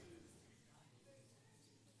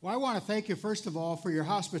Well, I want to thank you, first of all, for your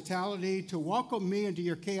hospitality to welcome me into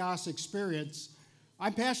your chaos experience.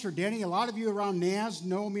 I'm Pastor Denny. A lot of you around NAS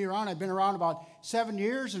know me around. I've been around about 7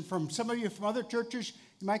 years, and from some of you from other churches,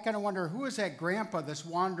 you might kind of wonder, who is that grandpa that's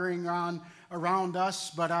wandering around us?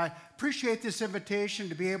 But I appreciate this invitation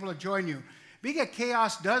to be able to join you. Being at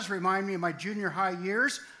Chaos does remind me of my junior high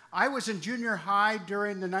years. I was in junior high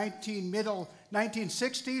during the middle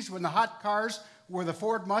 1960s when the hot cars were the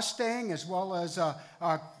Ford Mustang as well as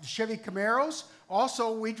Chevy Camaros.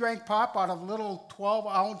 Also, we drank pop out of little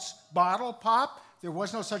 12-ounce bottle pop. There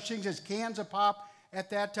was no such thing as cans of pop at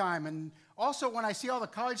that time. And also, when I see all the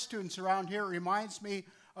college students around here, it reminds me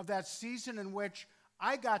of that season in which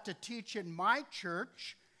I got to teach in my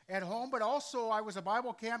church at home, but also I was a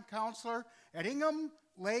Bible camp counselor at Ingham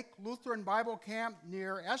Lake Lutheran Bible Camp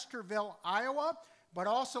near Estherville, Iowa, but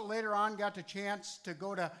also later on got the chance to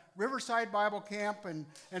go to Riverside Bible Camp, and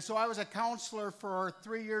so I was a counselor for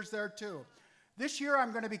 3 years there too. This year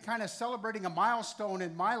I'm going to be kind of celebrating a milestone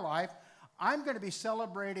in my life. I'm going to be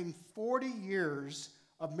celebrating 40 years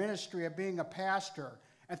of ministry, of being a pastor.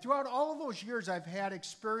 And throughout all of those years, I've had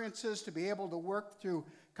experiences to be able to work through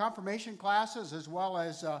confirmation classes as well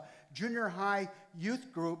as junior high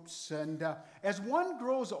youth groups. And as one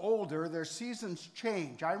grows older, their seasons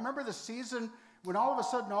change. I remember the season when all of a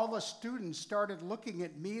sudden all the students started looking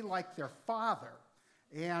at me like their father.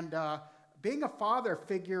 And being a father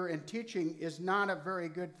figure in teaching is not a very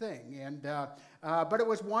good thing. But it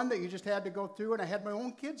was one that you just had to go through, and I had my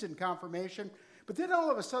own kids in confirmation. But then all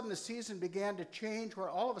of a sudden the season began to change, where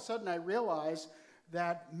all of a sudden I realized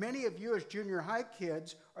that many of you as junior high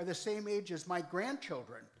kids are the same age as my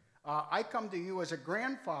grandchildren. I come to you as a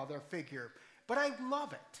grandfather figure, but I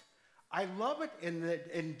love it. I love it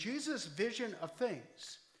in Jesus' vision of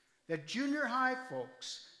things, that junior high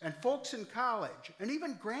folks and folks in college and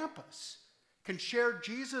even grandpas can share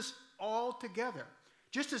Jesus all together.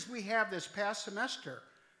 Just as we have this past semester,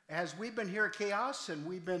 as we've been here at Chaos and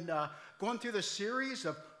we've been going through the series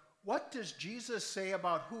of what does Jesus say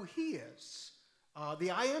about who he is,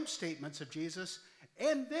 the I am statements of Jesus,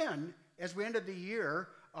 and then as we ended the year,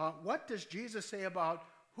 what does Jesus say about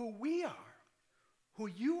who we are? Who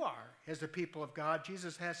you are as the people of God.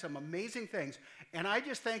 Jesus has some amazing things. And I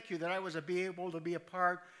just thank you that I was able to be a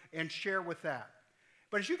part and share with that.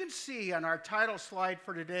 But as you can see on our title slide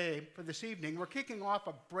for today, for this evening, we're kicking off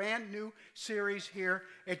a brand new series here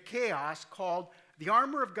at Chaos called The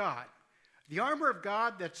Armor of God. The Armor of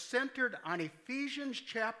God that's centered on Ephesians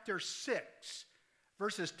chapter 6,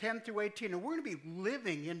 verses 10 through 18. And we're going to be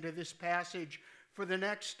living into this passage for the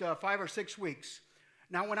next 5 or 6 weeks.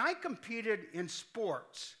 Now, when I competed in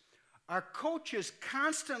sports, our coaches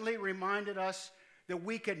constantly reminded us that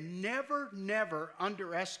we could never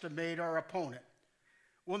underestimate our opponent.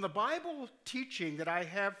 Well, in the Bible teaching that I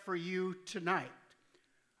have for you tonight,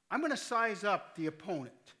 I'm going to size up the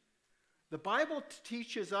opponent. The Bible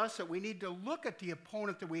teaches us that we need to look at the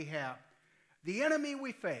opponent that we have, the enemy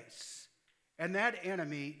we face, and that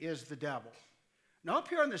enemy is the devil. Now, up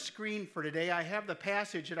here on the screen for today, I have the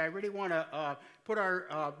passage that I really want to put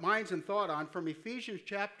our minds and thought on from Ephesians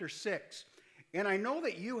chapter 6. And I know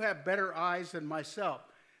that you have better eyes than myself,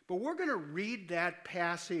 but we're going to read that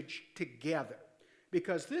passage together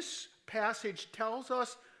because this passage tells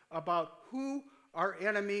us about who our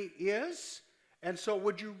enemy is. And so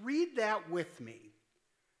would you read that with me?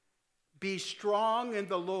 Be strong in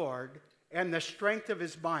the Lord and the strength of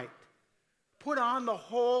his might. Put on the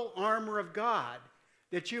whole armor of God,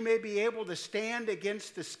 that you may be able to stand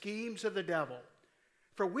against the schemes of the devil.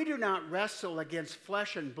 For we do not wrestle against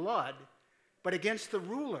flesh and blood, but against the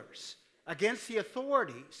rulers, against the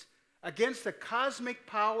authorities, against the cosmic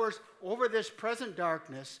powers over this present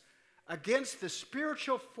darkness, against the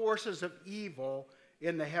spiritual forces of evil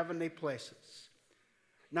in the heavenly places.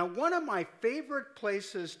 Now, one of my favorite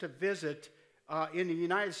places to visit in the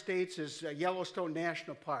United States is Yellowstone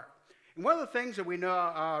National Park. And one of the things that we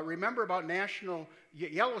know, remember about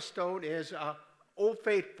Yellowstone is Old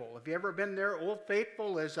Faithful. Have you ever been there? Old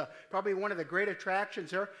Faithful is probably one of the great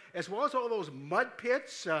attractions there, as well as all those mud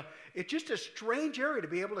pits. It's just a strange area to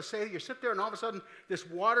be able to say you sit there and all of a sudden this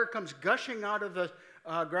water comes gushing out of the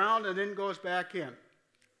ground and then goes back in.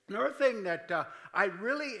 Another thing that I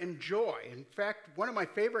really enjoy, in fact, one of my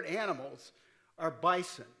favorite animals are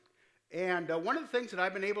bison. And one of the things that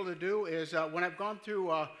I've been able to do is when I've gone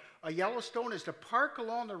through Yellowstone is to park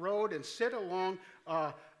along the road and sit along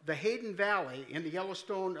the Hayden Valley in the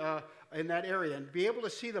Yellowstone in that area and be able to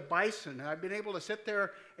see the bison. And I've been able to sit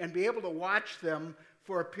there and be able to watch them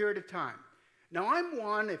for a period of time. Now I'm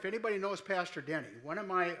one, if anybody knows Pastor Denny, one of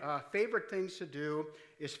my favorite things to do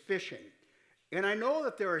is fishing. And I know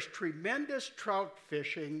that there is tremendous trout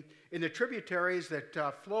fishing in the tributaries that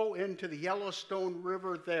flow into the Yellowstone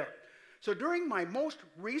River there. So during my most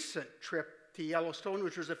recent trip to Yellowstone,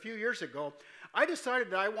 which was a few years ago, I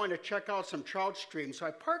decided that I wanted to check out some trout streams. So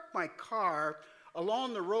I parked my car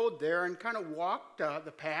along the road there and kind of walked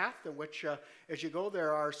the path in which, as you go,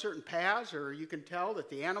 there are certain paths, or you can tell that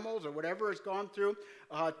the animals or whatever has gone through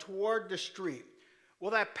toward the stream.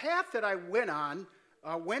 Well, that path that I went on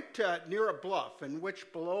went near a bluff, in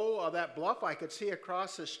which below that bluff I could see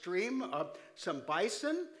across the stream some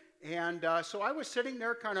bison. And so I was sitting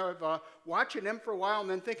there kind of watching them for a while and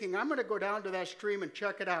then thinking, I'm going to go down to that stream and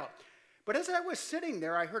check it out. But as I was sitting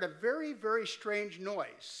there, I heard a very, very strange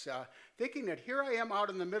noise, thinking that here I am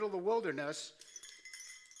out in the middle of the wilderness,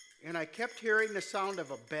 and I kept hearing the sound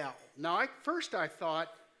of a bell. Now, first I thought,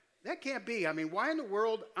 that can't be. I mean, why in the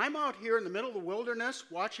world? I'm out here in the middle of the wilderness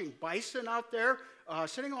watching bison out there,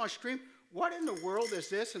 sitting on a stream. What in the world is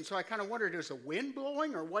this? And so I kind of wondered, is the wind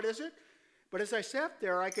blowing or what is it? But as I sat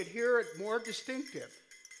there, I could hear it more distinctive.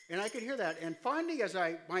 And I could hear that. And finally, as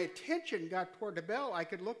my attention got toward the bell, I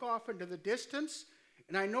could look off into the distance,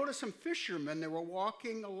 and I noticed some fishermen that were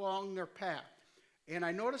walking along their path. And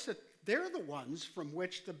I noticed that they're the ones from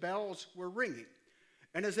which the bells were ringing.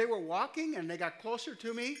 And as they were walking and they got closer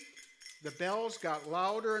to me, the bells got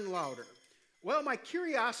louder and louder. Well, my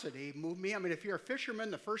curiosity moved me. I mean, if you're a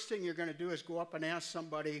fisherman, the first thing you're going to do is go up and ask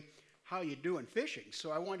somebody, how you doing fishing?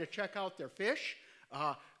 So I wanted to check out their fish.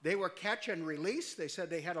 They were catch and release. They said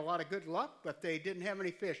they had a lot of good luck, but they didn't have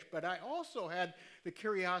any fish. But I also had the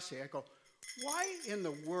curiosity. I go, why in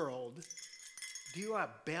the world do you have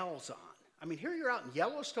bells on? I mean, here you're out in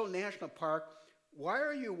Yellowstone National Park. Why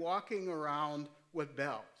are you walking around with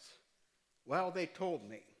bells? Well, they told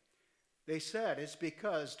me. They said it's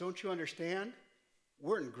because, don't you understand?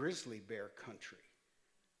 We're in grizzly bear country.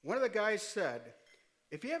 One of the guys said,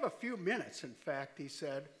 if you have a few minutes, in fact, he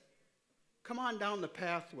said, come on down the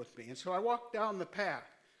path with me. And so I walked down the path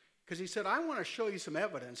because he said, I want to show you some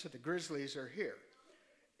evidence that the grizzlies are here.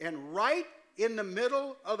 And right in the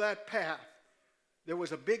middle of that path, there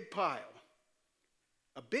was a big pile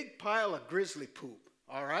of grizzly poop,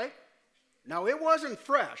 all right? Now, it wasn't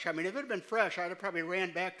fresh. I mean, if it had been fresh, I'd have probably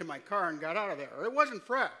ran back to my car and got out of there. It wasn't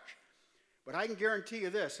fresh. But I can guarantee you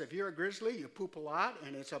this, if you're a grizzly, you poop a lot,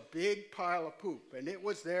 and it's a big pile of poop. And it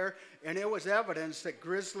was there, and it was evidence that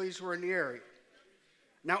grizzlies were in the area.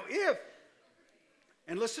 Now,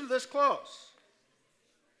 and listen to this close,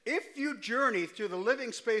 if you journey through the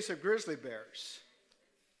living space of grizzly bears,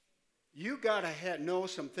 you got to know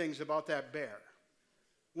some things about that bear.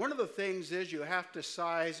 One of the things is you have to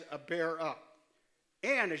size a bear up.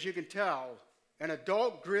 And as you can tell, an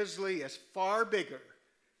adult grizzly is far bigger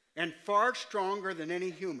and far stronger than any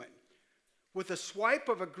human. With a swipe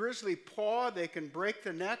of a grizzly paw, they can break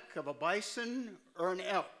the neck of a bison or an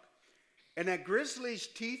elk. And that grizzly's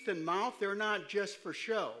teeth and mouth, they're not just for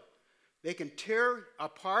show. They can tear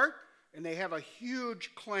apart, and they have a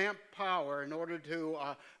huge clamp power in order to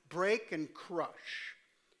break and crush.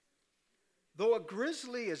 Though a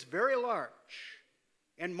grizzly is very large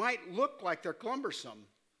and might look like they're cumbersome,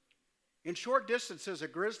 in short distances, a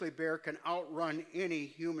grizzly bear can outrun any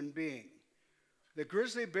human being. The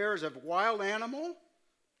grizzly bear is a wild animal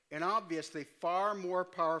and obviously far more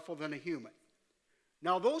powerful than a human.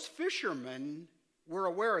 Now, those fishermen were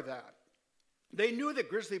aware of that. They knew that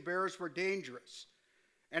grizzly bears were dangerous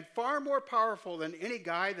and far more powerful than any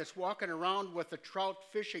guy that's walking around with a trout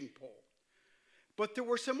fishing pole. But there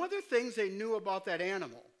were some other things they knew about that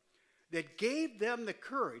animal that gave them the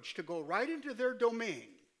courage to go right into their domain,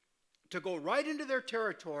 to go right into their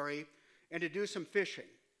territory, and to do some fishing.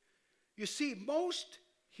 You see, most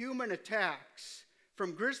human attacks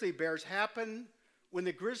from grizzly bears happen when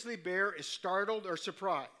the grizzly bear is startled or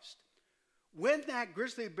surprised. When that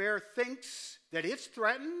grizzly bear thinks that it's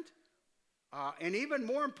threatened, and even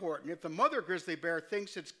more important, if the mother grizzly bear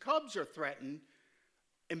thinks its cubs are threatened,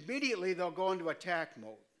 immediately they'll go into attack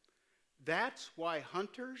mode. That's why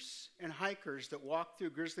hunters and hikers that walk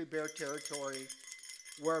through grizzly bear territory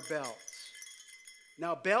wear bells.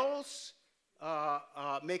 Now, bells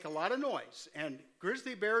make a lot of noise, and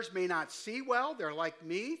grizzly bears may not see well. They're like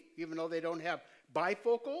me, even though they don't have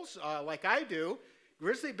bifocals like I do.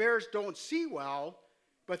 Grizzly bears don't see well,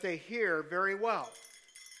 but they hear very well.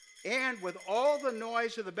 And with all the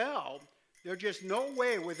noise of the bell, there's just no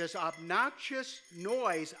way with this obnoxious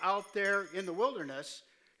noise out there in the wilderness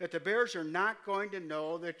that the bears are not going to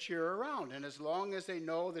know that you're around. And as long as they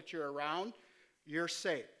know that you're around, you're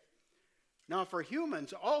safe. Now, for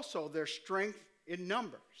humans, also, there's strength in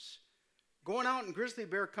numbers. Going out in grizzly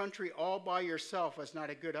bear country all by yourself is not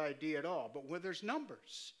a good idea at all. But where there's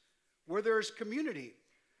numbers, where there's community,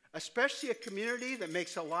 especially a community that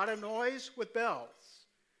makes a lot of noise with bells,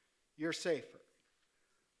 you're safer.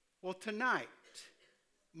 Well, tonight,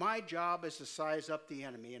 my job is to size up the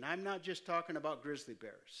enemy, and I'm not just talking about grizzly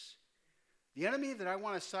bears. The enemy that I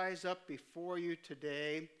want to size up before you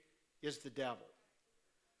today is the devil.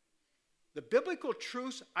 The biblical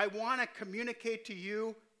truths I want to communicate to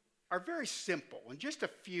you are very simple, and just a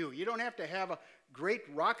few. You don't have to have a great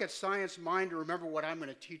rocket science mind to remember what I'm going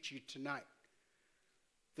to teach you tonight.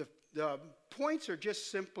 The points are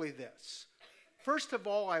just simply this. First of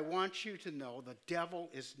all, I want you to know the devil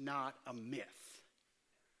is not a myth.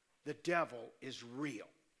 The devil is real.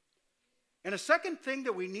 And a second thing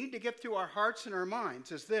that we need to get through our hearts and our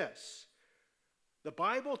minds is this. The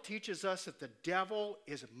Bible teaches us that the devil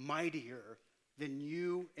is mightier than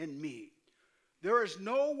you and me. There is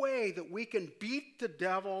no way that we can beat the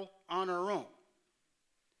devil on our own.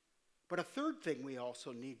 But a third thing we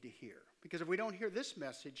also need to hear, because if we don't hear this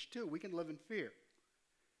message too, we can live in fear.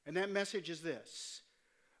 And that message is this.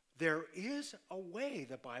 There is a way,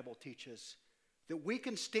 the Bible teaches, that we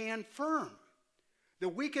can stand firm, that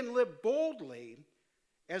we can live boldly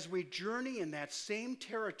as we journey in that same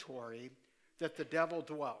territory that the devil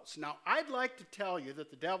dwells. Now, I'd like to tell you that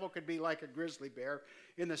the devil could be like a grizzly bear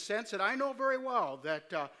in the sense that I know very well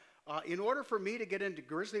that in order for me to get into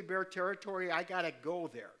grizzly bear territory, I got to go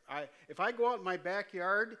there. If I go out in my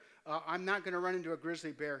backyard, I'm not going to run into a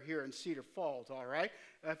grizzly bear here in Cedar Falls, all right?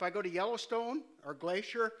 If I go to Yellowstone or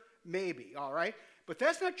Glacier, maybe, all right? But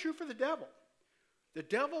that's not true for the devil. The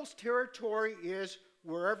devil's territory is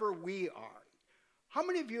wherever we are. How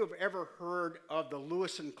many of you have ever heard of the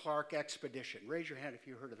Lewis and Clark expedition? Raise your hand if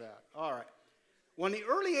you heard of that. All right. Well, in the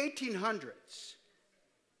early 1800s,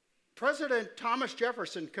 President Thomas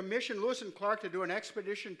Jefferson commissioned Lewis and Clark to do an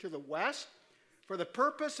expedition to the west for the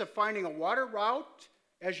purpose of finding a water route,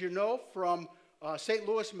 as you know, from St.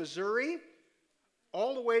 Louis, Missouri,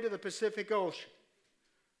 all the way to the Pacific Ocean.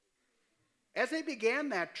 As they began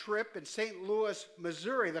that trip in St. Louis,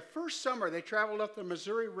 Missouri, the first summer they traveled up the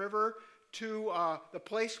Missouri River to the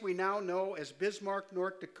place we now know as Bismarck,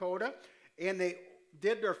 North Dakota, and they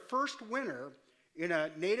did their first winter in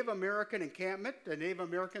a Native American encampment. The Native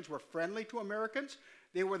Americans were friendly to Americans.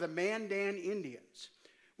 They were the Mandan Indians.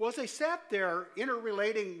 Well, as they sat there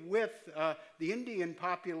interrelating with the Indian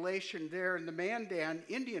population there in the Mandan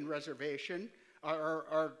Indian reservation,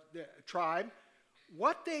 or tribe,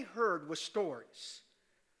 what they heard was stories.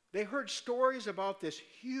 They heard stories about this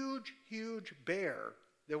huge, huge bear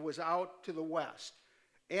that was out to the west.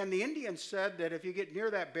 And the Indians said that if you get near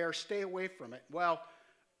that bear, stay away from it. Well,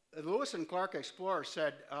 the Lewis and Clark explorers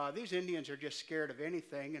said, these Indians are just scared of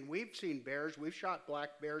anything, and we've seen bears. We've shot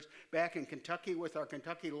black bears back in Kentucky with our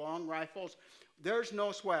Kentucky long rifles. There's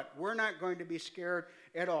no sweat. We're not going to be scared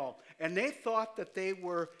at all. And they thought that they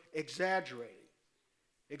were exaggerating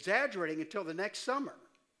until the next summer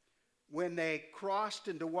when they crossed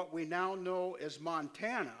into what we now know as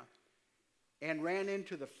Montana and ran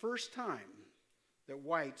into the first time that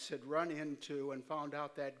whites had run into and found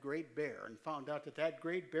out that great bear, and found out that that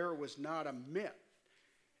great bear was not a myth.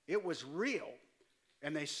 It was real,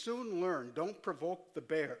 and they soon learned, don't provoke the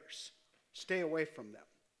bears. Stay away from them.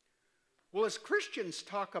 Well, as Christians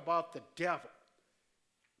talk about the devil,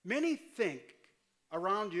 many think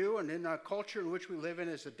around you and in the culture in which we live in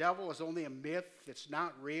is the devil is only a myth. It's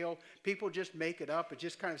not real. People just make it up. It's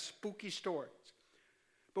just kind of spooky stories.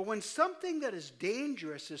 But when something that is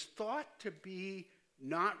dangerous is thought to be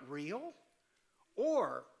not real,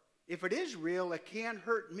 or if it is real, it can't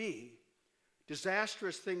hurt me,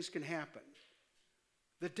 disastrous things can happen.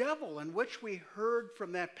 The devil, in which we heard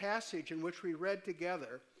from that passage in which we read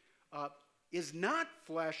together, is not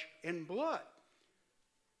flesh and blood.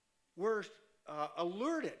 We're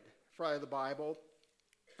alerted by the Bible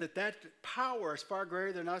that power is far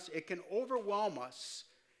greater than us. It can overwhelm us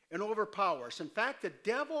and overpower us. In fact, the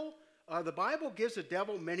devil, the Bible gives the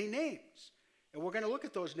devil many names. And we're going to look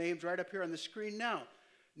at those names right up here on the screen now.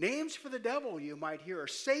 Names for the devil you might hear are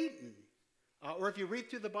Satan, or if you read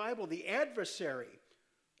through the Bible, the adversary,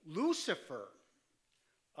 Lucifer,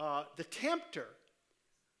 the tempter,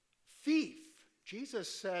 thief. Jesus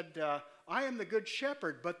said, I am the good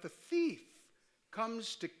shepherd, but the thief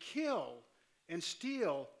comes to kill and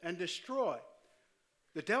steal and destroy.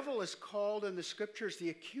 The devil is called in the scriptures the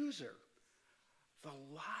accuser, the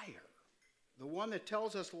liar, the one that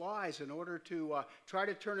tells us lies in order to try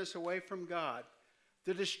to turn us away from God,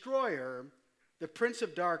 the destroyer, the prince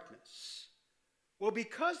of darkness. Well,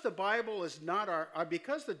 because the devil is not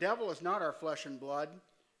our flesh and blood,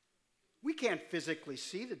 We can't physically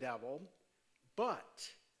see the devil, but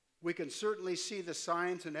we can certainly see the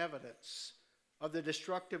signs and evidence of the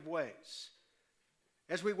destructive ways.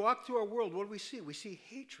 As we walk through our world, what do we see? We see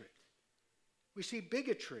hatred. We see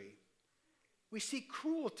bigotry. We see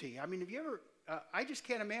cruelty. I mean, have you ever, I just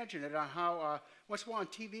can't imagine it on how, once in a while on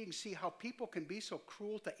TV, you can see how people can be so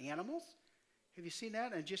cruel to animals. Have you seen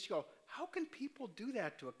that? And just go, how can people do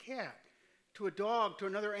that to a cat, to a dog, to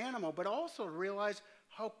another animal? But also realize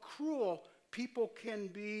how cruel people can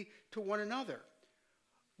be to one another.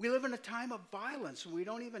 We live in a time of violence, and we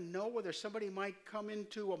don't even know whether somebody might come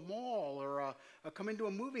into a mall or come into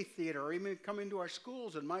a movie theater or even come into our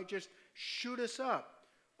schools and might just shoot us up.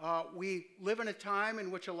 We live in a time in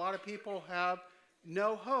which a lot of people have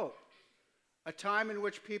no hope, a time in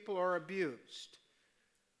which people are abused.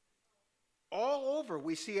 All over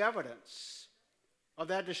we see evidence of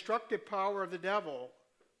that destructive power of the devil.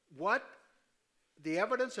 The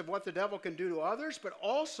evidence of what the devil can do to others, but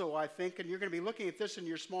also, I think, and you're going to be looking at this in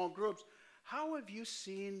your small groups, how have you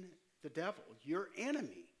seen the devil, your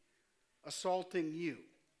enemy, assaulting you?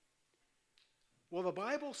 Well, the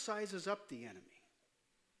Bible sizes up the enemy.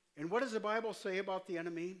 And what does the Bible say about the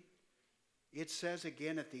enemy? It says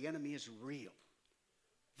again that the enemy is real.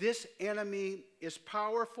 This enemy is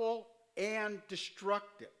powerful and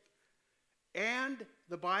destructive. And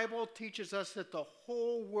the Bible teaches us that the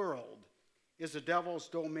whole world is the devil's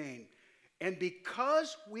domain. And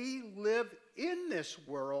because we live in this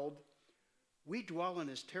world, we dwell in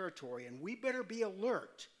his territory, and we better be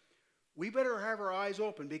alert. We better have our eyes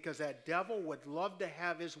open, because that devil would love to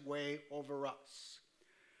have his way over us.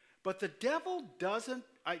 But the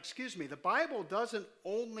Bible doesn't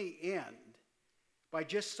only end by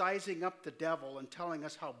just sizing up the devil and telling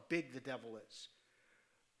us how big the devil is.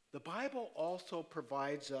 The Bible also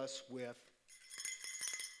provides us with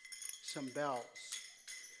some bells.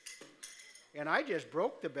 And I just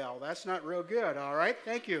broke the bell. That's not real good, all right?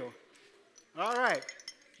 Thank you. All right.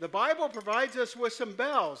 The Bible provides us with some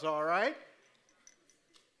bells, all right?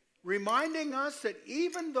 Reminding us that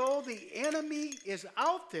even though the enemy is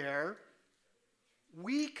out there,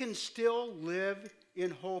 we can still live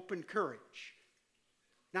in hope and courage.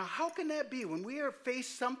 Now, how can that be? When we are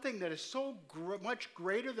faced something that is so much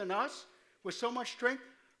greater than us, with so much strength,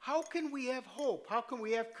 how can we have hope? How can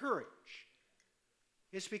we have courage?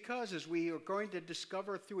 It's because, as we are going to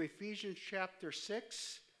discover through Ephesians chapter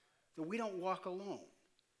 6, that we don't walk alone.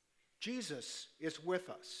 Jesus is with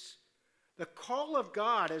us. The call of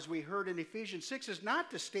God, as we heard in Ephesians 6, is not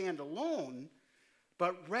to stand alone,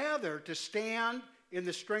 but rather to stand in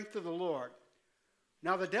the strength of the Lord.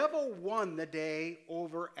 Now, the devil won the day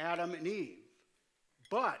over Adam and Eve.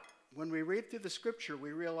 But when we read through the scripture,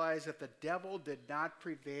 we realize that the devil did not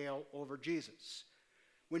prevail over Jesus.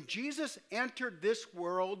 When Jesus entered this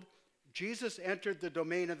world, Jesus entered the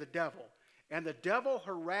domain of the devil. And the devil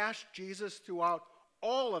harassed Jesus throughout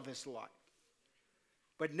all of his life.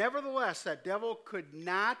 But nevertheless, that devil could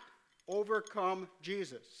not overcome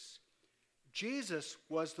Jesus. Jesus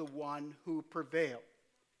was the one who prevailed.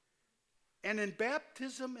 And in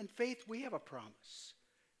baptism and faith, we have a promise.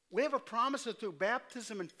 We have a promise that through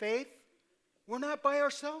baptism and faith, we're not by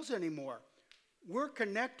ourselves anymore. We're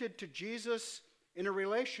connected to Jesus in a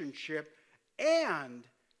relationship, and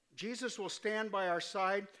Jesus will stand by our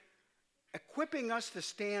side, equipping us to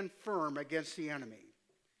stand firm against the enemy.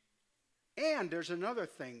 And there's another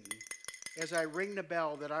thing, as I ring the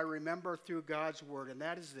bell, that I remember through God's word, and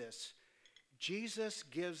that is this: Jesus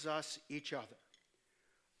gives us each other.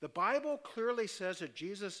 The Bible clearly says that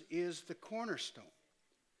Jesus is the cornerstone.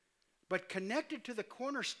 But connected to the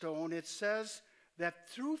cornerstone, it says that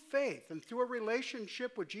through faith and through a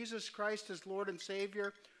relationship with Jesus Christ as Lord and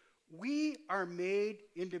Savior, we are made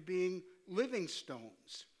into being living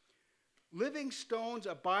stones. Living stones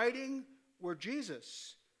abiding where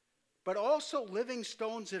Jesus, but also living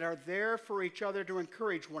stones that are there for each other to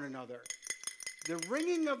encourage one another. The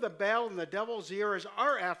ringing of the bell in the devil's ear is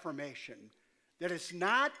our affirmation that it's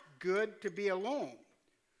not good to be alone,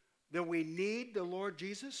 that we need the Lord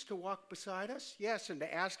Jesus to walk beside us, yes, and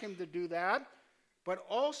to ask him to do that, but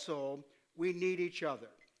also we need each other.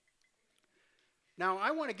 Now, I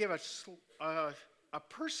want to give a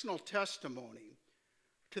personal testimony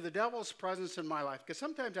to the devil's presence in my life, because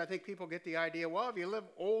sometimes I think people get the idea, well, if you live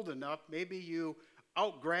old enough, maybe you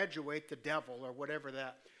outgraduate the devil or whatever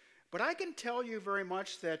that. But I can tell you very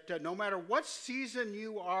much that no matter what season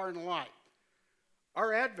you are in life,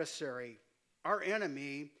 our adversary, our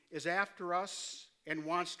enemy, is after us and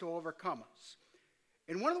wants to overcome us.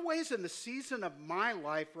 And one of the ways in the season of my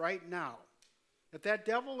life right now that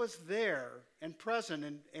devil is there and present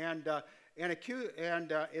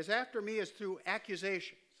and is after me is through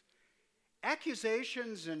accusations.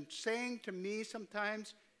 Accusations and saying to me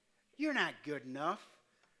sometimes, you're not good enough.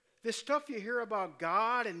 This stuff you hear about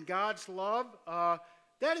God and God's love,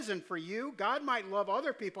 that isn't for you. God might love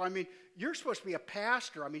other people. I mean, you're supposed to be a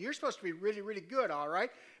pastor. I mean, you're supposed to be really, really good, all right?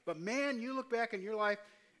 But man, you look back in your life,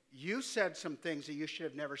 you said some things that you should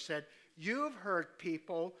have never said. You've hurt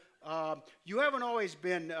people. You haven't always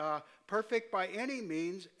been perfect by any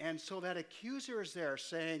means. And so that accuser is there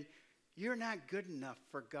saying, you're not good enough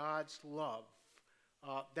for God's love.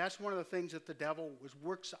 That's one of the things that the devil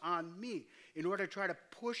works on me in order to try to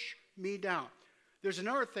push me down. There's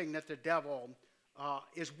another thing that the devil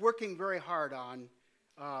is working very hard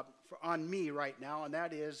on me right now, and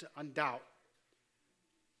that is on doubt.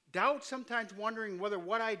 Doubt, sometimes wondering whether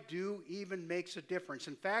what I do even makes a difference.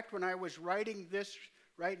 In fact, when I was writing this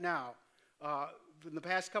right now, in the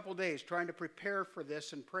past couple days, trying to prepare for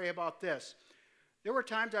this and pray about this, there were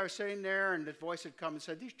times I was sitting there and the voice had come and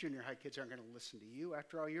said, these junior high kids aren't going to listen to you.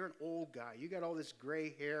 After all, you're an old guy. You got all this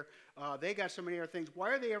gray hair. They got so many other things.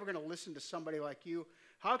 Why are they ever going to listen to somebody like you?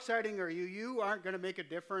 How exciting are you? You aren't going to make a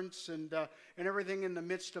difference and everything in the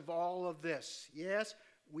midst of all of this. Yes,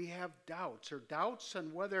 we have doubts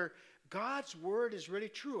on whether God's word is really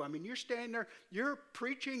true. I mean, you're standing there, you're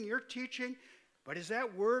preaching, you're teaching, but is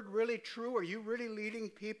that word really true? Are you really leading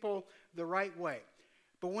people the right way?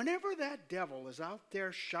 But whenever that devil is out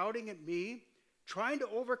there shouting at me, trying to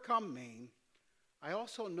overcome me, I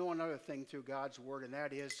also know another thing through God's word, and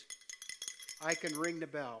that is I can ring the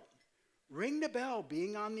bell. Ring the bell,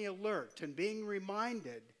 being on the alert and being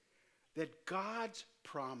reminded that God's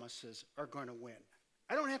promises are going to win.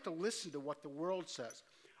 I don't have to listen to what the world says.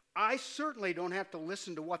 I certainly don't have to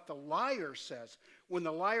listen to what the liar says when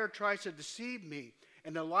the liar tries to deceive me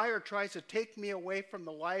and the liar tries to take me away from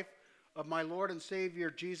the life of my Lord and Savior,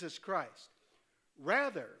 Jesus Christ.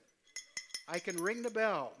 Rather, I can ring the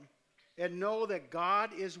bell and know that God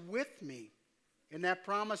is with me in that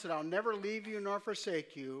promise that I'll never leave you nor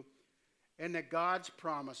forsake you, and that God's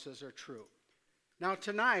promises are true. Now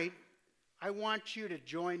tonight, I want you to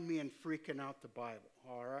join me in freaking out the Bible,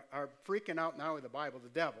 all right? Or freaking out now with the Bible, the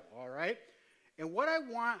devil, all right? And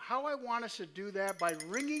how I want us to do that by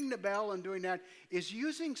ringing the bell and doing that is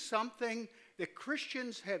using something that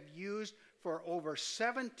Christians have used for over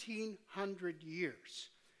 1,700 years.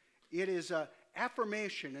 It is an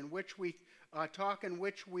affirmation in which we talk, in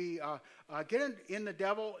which we get in the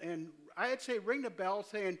devil, and I'd say ring the bell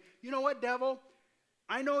saying, you know what, devil?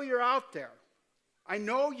 I know you're out there. I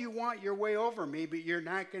know you want your way over me, but you're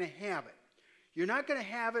not going to have it. You're not going to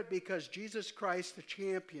have it because Jesus Christ, the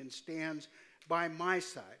champion, stands by my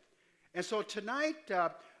side. And so tonight,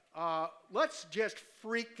 let's just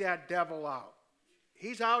freak that devil out.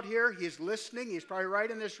 He's out here. He's listening. He's probably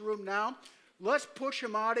right in this room now. Let's push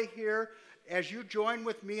him out of here as you join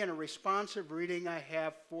with me in a responsive reading I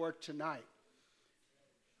have for tonight.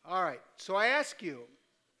 All right. So I ask you,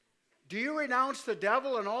 do you renounce the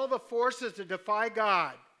devil and all the forces that defy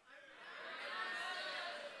God?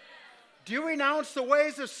 Do you renounce the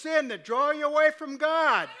ways of sin that draw you away from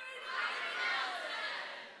God?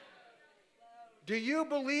 Do you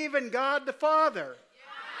believe in God the Father?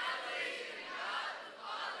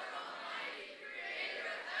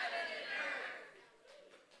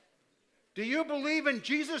 Do you believe in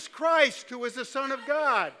Jesus Christ, who is the Son of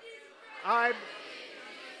God?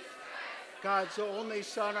 God's only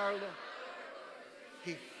Son, our Lord.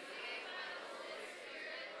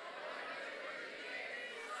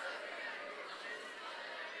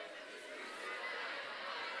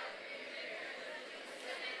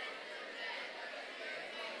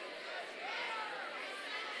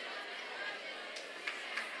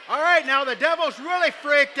 All right, now the devil's really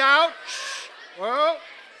freaked out. Well,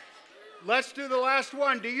 let's do the last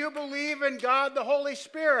one. Do you believe in God the Holy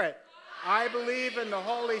Spirit? I believe in the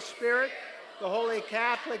Holy Spirit, the Holy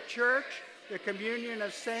Catholic Church, the communion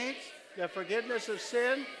of saints, the forgiveness of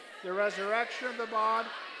sin, the resurrection of the body,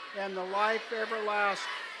 and the life everlasting.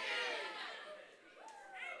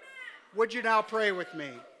 Would you now pray with me?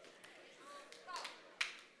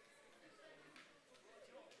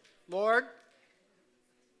 Lord,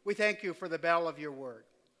 we thank you for the bell of your word.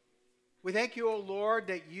 We thank you, O Lord,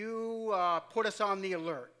 that you put us on the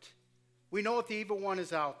alert. We know that the evil one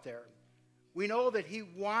is out there. We know that he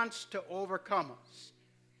wants to overcome us.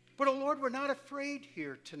 But, O Lord, we're not afraid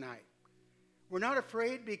here tonight. We're not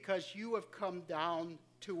afraid because you have come down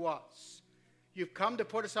to us. You've come to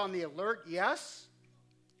put us on the alert, yes,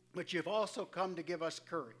 but you've also come to give us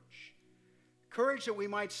courage. Courage that we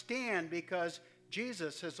might stand because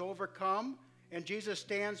Jesus has overcome and Jesus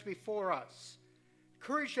stands before us.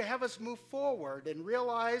 courage to have us move forward and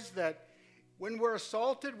realize that when we're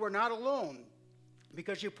assaulted, we're not alone,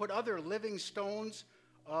 because you put other living stones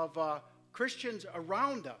of Christians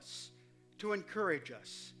around us to encourage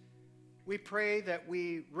us. We pray that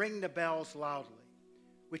we ring the bells loudly.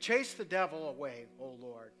 We chase the devil away, O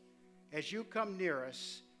Lord, as you come near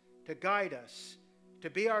us to guide us, to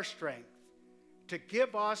be our strength, to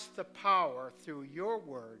give us the power through your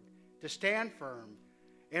word to stand firm.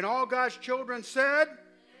 And all God's children said, amen.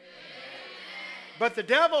 But the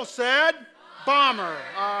devil said, bomber.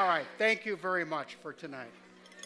 All right, thank you very much for tonight.